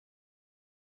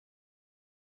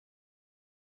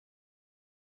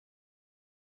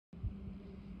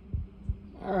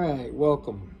All right,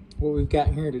 welcome. What we've got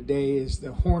here today is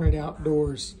the Hornet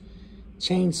Outdoors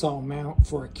chainsaw mount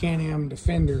for a Can-Am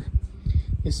Defender.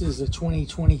 This is a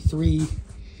 2023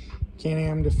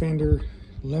 Can-Am Defender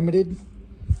Limited.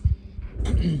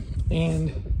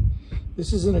 And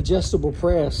this is an adjustable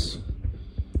press.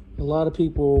 A lot of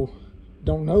people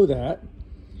don't know that.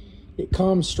 It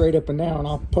comes straight up and down.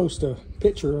 I'll post a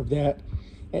picture of that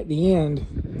at the end.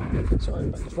 Sorry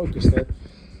about the focus there.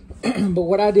 But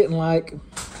what I didn't like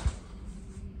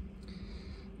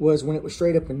was when it was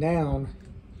straight up and down,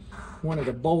 one of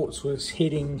the bolts was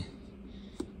hitting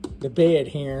the bed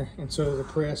here, and so the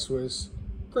press was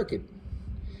crooked.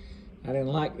 I didn't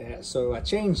like that, so I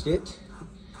changed it,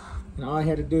 and all I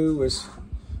had to do was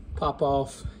pop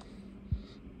off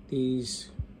these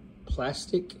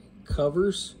plastic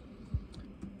covers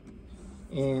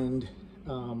and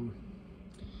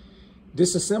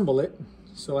disassemble it.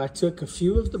 So I took a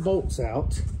few of the bolts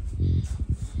out. If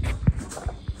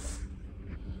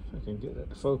I can get that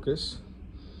to focus.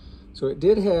 So it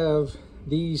did have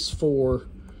these 4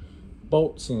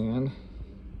 bolts in,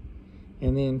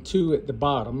 and then 2 at the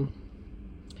bottom.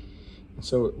 And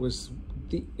so it was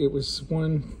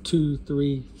 1, 2,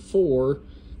 3, 4.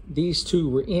 These 2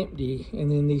 were empty,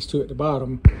 and then these 2 at the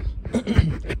bottom.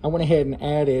 I went ahead and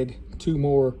added 2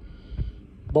 more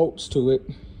bolts to it.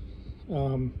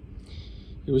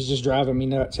 It was just driving me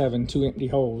nuts having 2 empty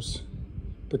holes,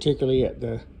 particularly at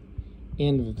the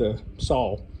end of the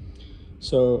saw.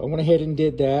 So I went ahead and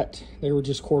did that. They were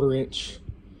just 1/4 inch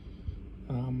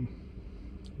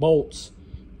bolts.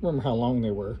 I don't remember how long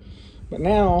they were. But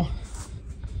now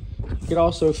you could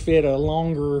also fit a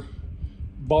longer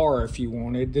bar if you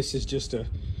wanted. This is just a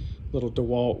little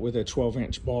DeWalt with a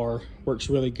 12-inch bar. Works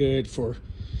really good for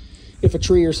if a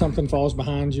tree or something falls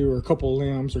behind you, or a couple of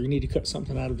limbs, or you need to cut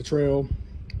something out of the trail.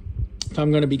 If I'm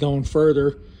going to be going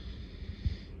further,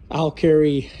 I'll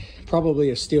carry probably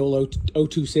a steel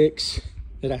 026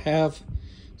 that I have,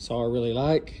 saw I really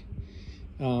like.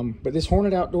 But this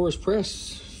Hornet Outdoors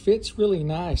press fits really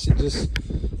nice. It just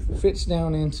fits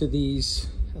down into these,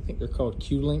 I think they're called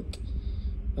Q-link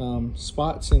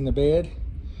spots in the bed.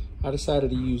 I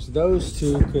decided to use those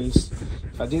 2 because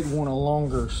if I did want a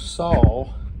longer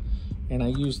saw, and I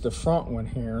used the front one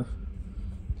here,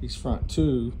 these front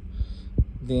 2,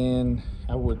 then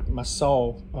my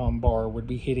saw bar would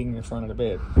be hitting the front of the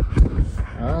bed.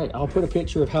 All right, I'll put a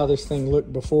picture of how this thing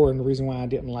looked before and the reason why I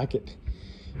didn't like it.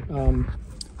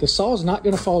 The saw's not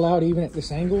gonna fall out even at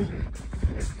this angle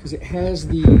because it has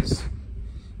these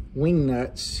wing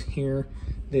nuts here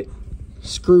that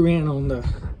screw in on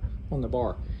the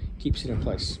bar. Keeps it in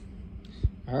place.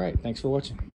 All right, thanks for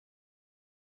watching.